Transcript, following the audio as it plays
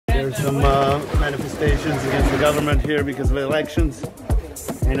There's some manifestations against the government here because of elections.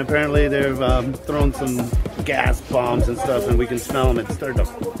 And apparently they've thrown some gas bombs and stuff, and we can smell them. It's starting to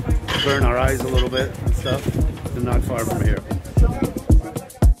burn our eyes a little bit and stuff. They're not far from here.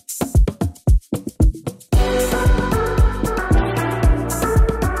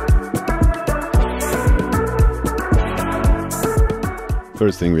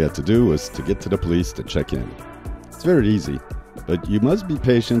 First thing we had to do was to get to the police to check in. It's very easy, but you must be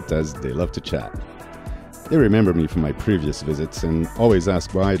patient as they love to chat. They remember me from my previous visits and always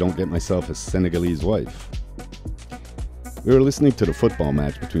ask why I don't get myself a Senegalese wife. We were listening to the football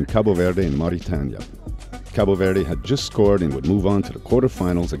match between Cabo Verde and Mauritania. Cabo Verde had just scored and would move on to the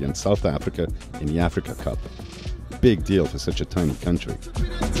quarterfinals against South Africa in the Africa Cup. Big deal for such a tiny country.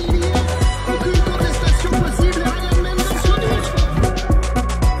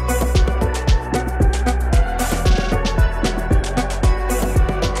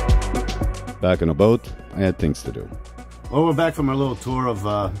 Back on a boat, I had things to do. Well, we're back from our little tour of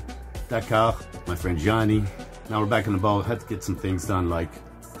Dakar, my friend Johnny. Now we're back on the boat. Had to get some things done, like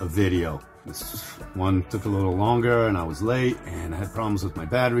a video. This one took a little longer and I was late and I had problems with my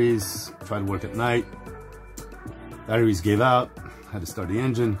batteries. Tried to work at night. Batteries gave out. Had to start the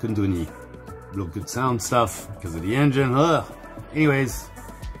engine. Couldn't do any real good sound stuff because of the engine. Ugh. Anyways,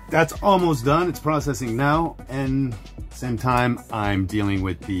 that's almost done. It's processing now, and at the same time I'm dealing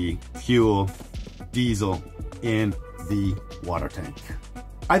with the fuel diesel in the water tank.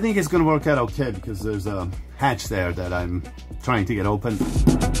 I think it's gonna work out okay because there's a hatch there that I'm trying to get open.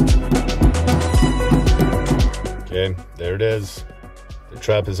 Okay, there it is. The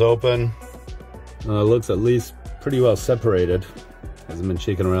trap is open. It looks at least pretty well separated. Hasn't been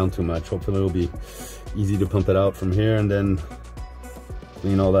shaking around too much. Hopefully it'll be easy to pump it out from here and then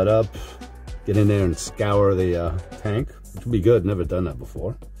clean all that up, get in there and scour the tank, which would be good. Never done that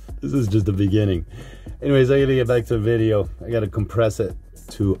before. This is just the beginning. Anyways, I gotta get back to the video. I gotta compress it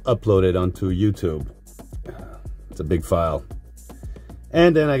to upload it onto YouTube. It's a big file.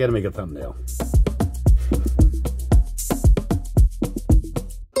 And then I gotta make a thumbnail.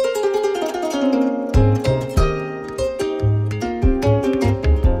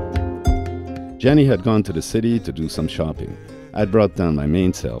 Jenny had gone to the city to do some shopping. I'd brought down my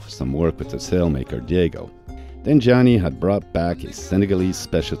mainsail for some work with the sailmaker Diego. Then Johnny had brought back a Senegalese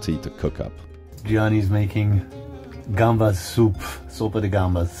specialty to cook up. Johnny's making gambas soup, sopa de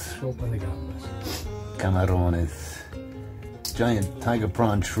gambas. Sopa de gambas. Camarones. Giant tiger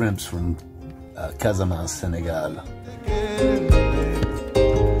prawn shrimps from Casamance, Senegal.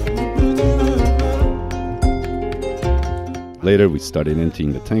 Later, we started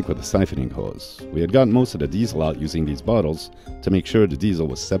emptying the tank with a siphoning hose. We had gotten most of the diesel out using these bottles to make sure the diesel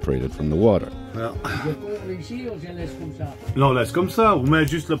was separated from the water. Well, non, laisse comme ça, on met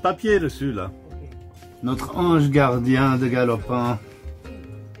juste le papier dessus là. Notre ange gardien de Galopin,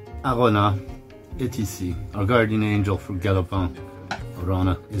 Arona, est ici. Our guardian angel for Galopin,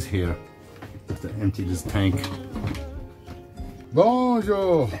 Arona, is here. We have to empty this tank.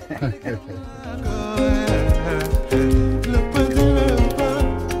 Bonjour.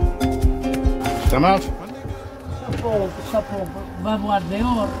 Ça marche?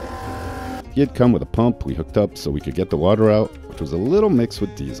 He had come with a pump we hooked up so we could get the water out, which was a little mixed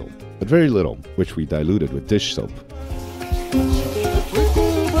with diesel, but very little, which we diluted with dish soap.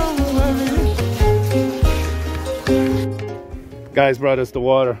 Guys brought us the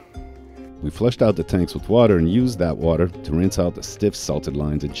water. We flushed out the tanks with water and used that water to rinse out the stiff salted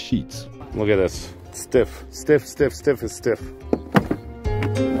lines and sheets. Look at this. Stiff, stiff, stiff, stiff is stiff.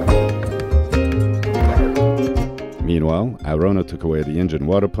 Meanwhile, Arona took away the engine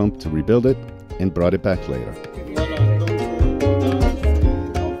water pump to rebuild it and brought it back later.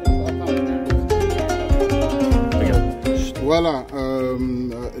 Voilà,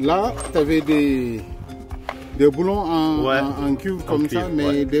 là, tu avais des boulons en cuve comme ça,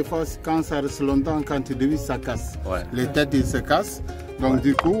 mais des fois, quand ça reste longtemps, quand tu dévisses, ça casse. Ouais. Les têtes, ils se cassent. Donc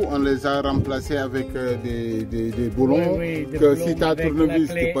du coup, on les a remplacés avec des boulons que si tu as tournevis,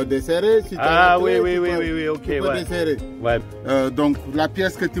 tu peux desserrer. Si ok, tu peux desserrer. Ouais. Donc la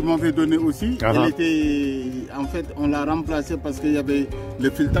pièce que tu m'avais donnée aussi, elle était, en fait, on l'a remplacée parce qu'il y avait le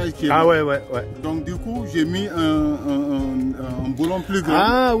filetage qui est Donc du coup, j'ai mis un boulon plus grand.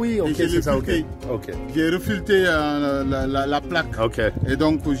 Ah oui, ok, c'est ça, ok. J'ai refileté la plaque. Ok. Et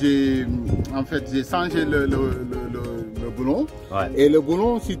donc j'ai changé le boulon. Et le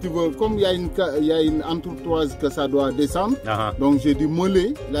boulon, si tu veux, comme il y a une entourtoise que ça doit descendre, donc j'ai dû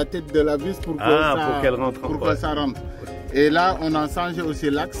moller la tête de la vis pour que ça rentre. Et là, on a changé aussi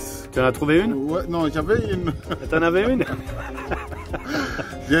l'axe. Tu en as trouvé une? Ouais, non, j'avais une. T'en avais une?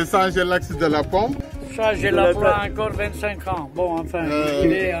 J'ai changé l'axe de la pompe. Ça, j'ai la pour encore 25 ans. Bon, enfin,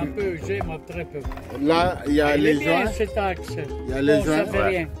 il est un peu usé, mais très peu. Là, il y a les joints. Cet axe. Il y a les bon, joints. Ça fait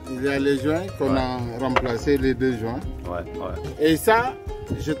rien. Il y a les joints qu'on a remplacé, les 2 joints. Et ça,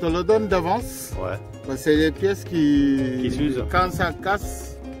 je te le donne d'avance. Parce que c'est des pièces qui s'usent. Quand ça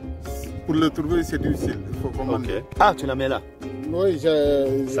casse, pour le trouver, c'est difficile. Il faut commander. Ah, tu la mets là? Oui,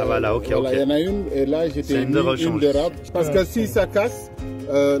 ça va là, ok. Il y en a une, et là, j'étais une de rab. Parce que si ça casse,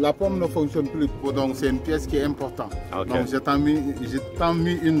 la pomme ne fonctionne plus. Donc, c'est une pièce qui est importante. Donc, j'ai t'en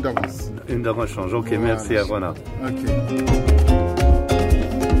mis une d'avance. Une de rechange, ok, voilà. Merci à Rona.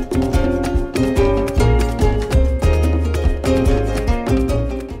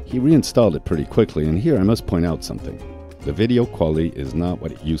 He reinstalled it pretty quickly, and here I must point out something. The video quality is not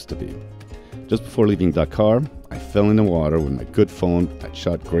what it used to be. Just before leaving Dakar, I fell in the water with my good phone. I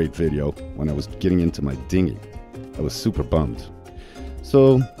shot great video when I was getting into my dinghy. I was super bummed.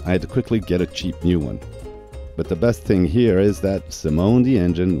 So I had to quickly get a cheap new one. But the best thing here is that Simone the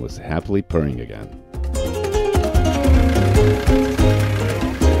engine was happily purring again.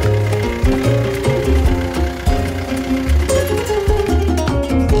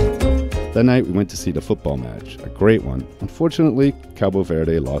 That night we went to see the football match, a great one. Unfortunately, Cabo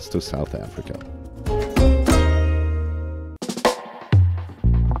Verde lost to South Africa.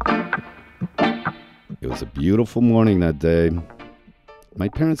 It was a beautiful morning that day. My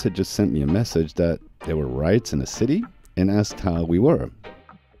parents had just sent me a message that there were riots in the city and asked how we were.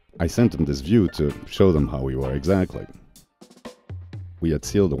 I sent them this view to show them how we were exactly. We had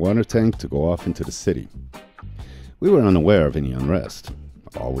sealed the water tank to go off into the city. We were unaware of any unrest.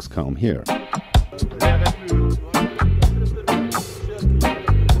 All was calm here.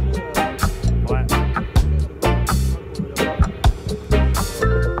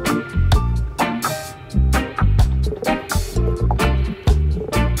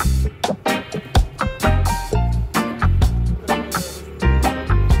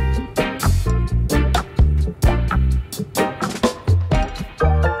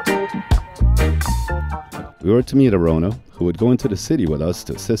 We were to meet Arona, who would go into the city with us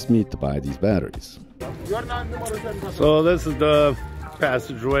to assist me to buy these batteries. So this is the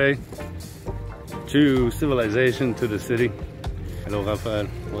passageway to civilization, to the city. Hello Raphaël,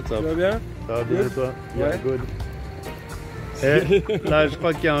 what's up? Ça va bien? Ça va bien toi? Yeah, good. Et là je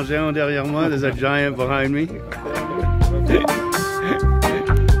crois qu'il y a un géant derrière moi, there's a giant behind me.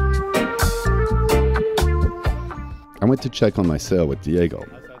 I went to check on my sail with Diego.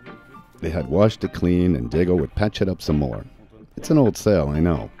 They had washed it clean and Diego would patch it up some more. It's an old sail, I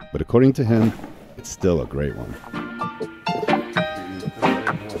know, but according to him, it's still a great one.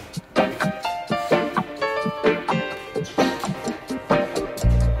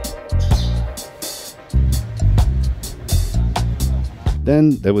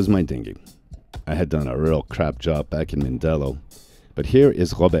 Then there was my dinghy. I had done a real crap job back in Mindelo, but here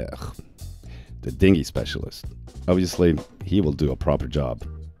is Robert, the dinghy specialist. Obviously, he will do a proper job.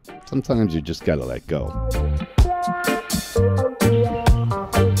 Sometimes you just gotta let go.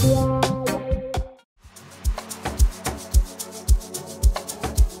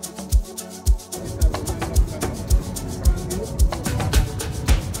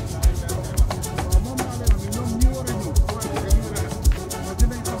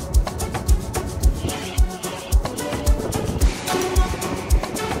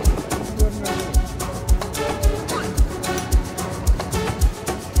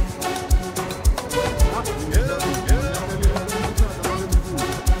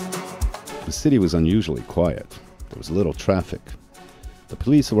 The city was unusually quiet. There was little traffic. The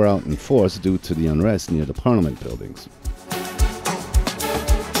police were out in force due to the unrest near the parliament buildings.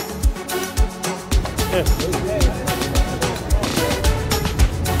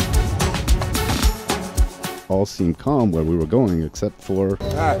 All seemed calm where we were going except for...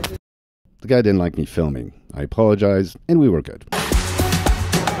 The guy didn't like me filming. I apologized and we were good.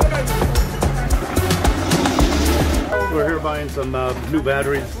 We're here buying some new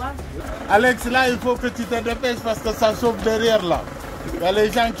batteries. Alex, là, il faut que tu te dépêches parce que ça chauffe derrière là. Il y a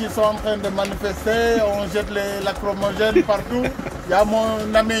les gens qui sont en train de manifester, on jette les lacrymogènes partout. Il y a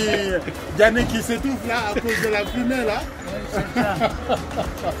mon ami Yannick qui s'étouffe là à cause de la fumée là.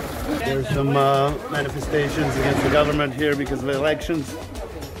 There's some manifestations against the government here because of the elections.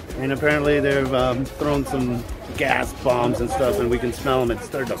 And apparently they've thrown some gas bombs and stuff and we can smell them. It's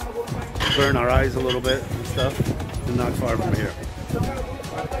starting to burn our eyes a little bit and stuff. They're not far from here.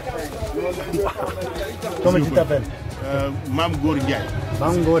 Comment tu t'appelles? Mam Gor Ndiaye.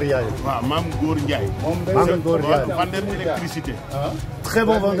 Mam Gor Ndiaye. Mam Gor Ndiaye. Mam Gor Ndiaye. Vendeur d'électricité. Très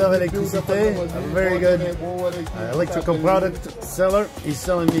bon vendeur d'électricité. Very good electrical product seller. He's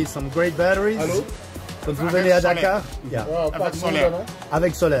selling me some great batteries. Quand vous venez à Dakar, avec solaire.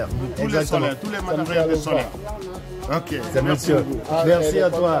 Avec solaire. Tous les solaires, tous les matériels de solaire. Ok. C'est monsieur. Merci à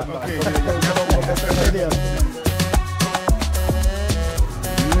toi.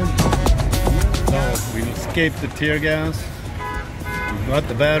 We escaped the tear gas. We got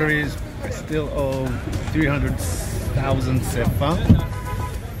the batteries. I still owe 300,000 CFA.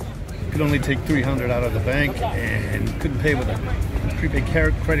 Could only take 300 out of the bank and couldn't pay with a prepaid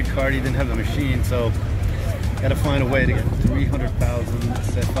credit card. He didn't have the machine, so got to find a way to get 300,000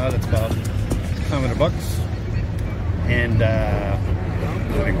 CFA. That's about $500. And a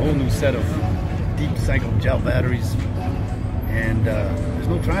whole new set of deep cycle gel batteries. And there's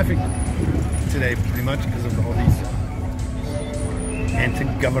no traffic today, pretty much, because of all these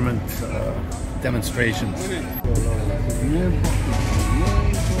anti-government demonstrations.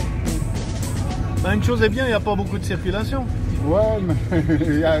 Ben, une chose est bien, il n'y a pas beaucoup de circulation. Ouais, mais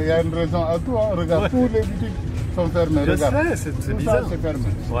il y a une raison à tout. Hein. Regarde, tous les boutiques sont fermés. Je sais, c'est bizarre. Tout ça, c'est fermé.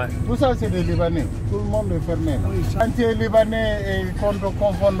 Ouais. Tout ça, c'est des Libanais. Tout le monde est fermé. Quand tu es Libanais et qu'on te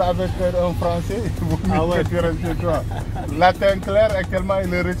confonde avec un Français, vous que tu restes chez toi. Latin clair, actuellement,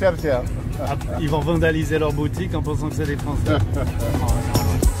 il est recherché. Hein. Ils vont vandaliser leur boutique en pensant que c'est des Français.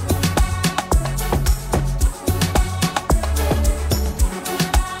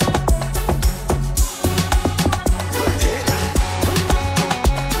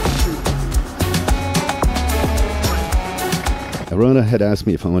 Arona had asked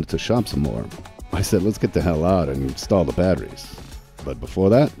me if I wanted to shop some more. I said, let's get the hell out and install the batteries. But before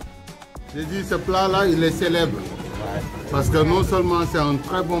that... J'ai dit, ce plat-là, il est célèbre. Parce que non seulement c'est un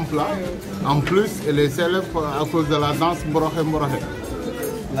très bon plat, en plus, il est célèbre à cause de la danse Mborohe Mborohe.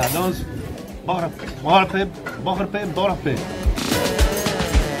 La danse Mborohe Mborohe.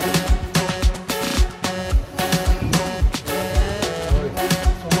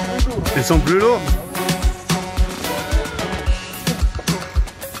 Ils sont plus lourds.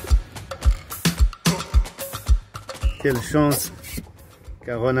 Quelle chance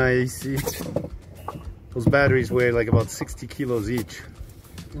qu'Arona est ici. Those batteries weigh like about 60 kilos each.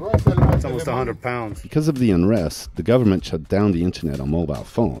 It's almost 100 pounds. Because of the unrest, the government shut down the internet on mobile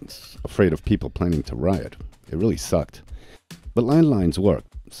phones, afraid of people planning to riot. It really sucked. But landlines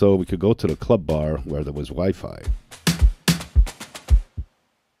worked, so we could go to the club bar where there was Wi-Fi.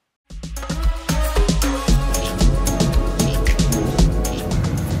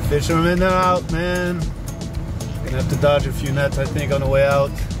 Fishermen are out, man. Gonna have to dodge a few nets, I think, on the way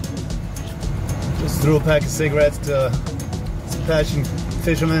out. Just threw a pack of cigarettes to some passing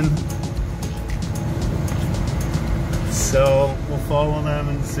fishermen. So we'll follow them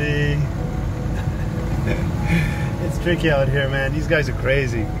and see. It's tricky out here, man. These guys are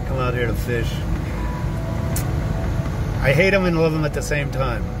crazy. They come out here to fish. I hate them and love them at the same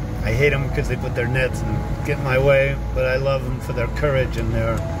time. I hate them because they put their nets and get in my way, but I love them for their courage and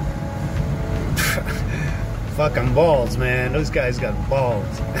their fucking balls, man. Those guys got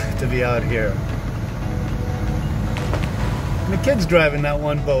balls to be out here. And the kid's driving that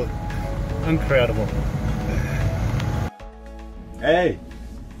one boat. Incredible. Hey,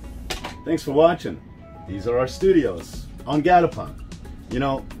 thanks for watching. These are our studios on Gadapan. You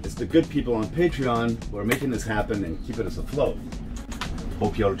know, it's the good people on Patreon who are making this happen and keeping us afloat.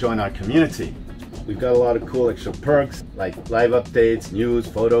 Hope you'll join our community. We've got a lot of cool extra perks like live updates, news,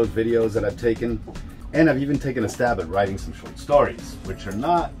 photos, videos that I've taken. And I've even taken a stab at writing some short stories, which are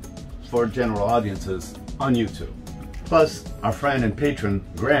not for general audiences on YouTube. Plus, our friend and patron,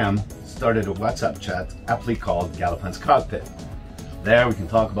 Graham, started a WhatsApp chat aptly called Galapan's Cockpit. There we can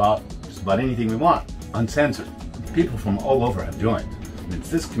talk about just about anything we want, uncensored. People from all over have joined. And it's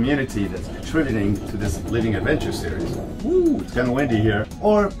this community that's contributing to this Living Adventure series. Woo, it's kind of windy here.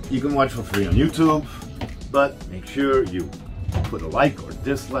 Or you can watch for free on YouTube, but make sure you put a like or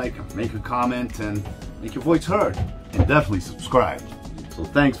dislike, or make a comment, and make your voice heard. And definitely subscribe. So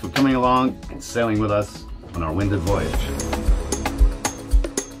thanks for coming along and sailing with us on our winded voyage.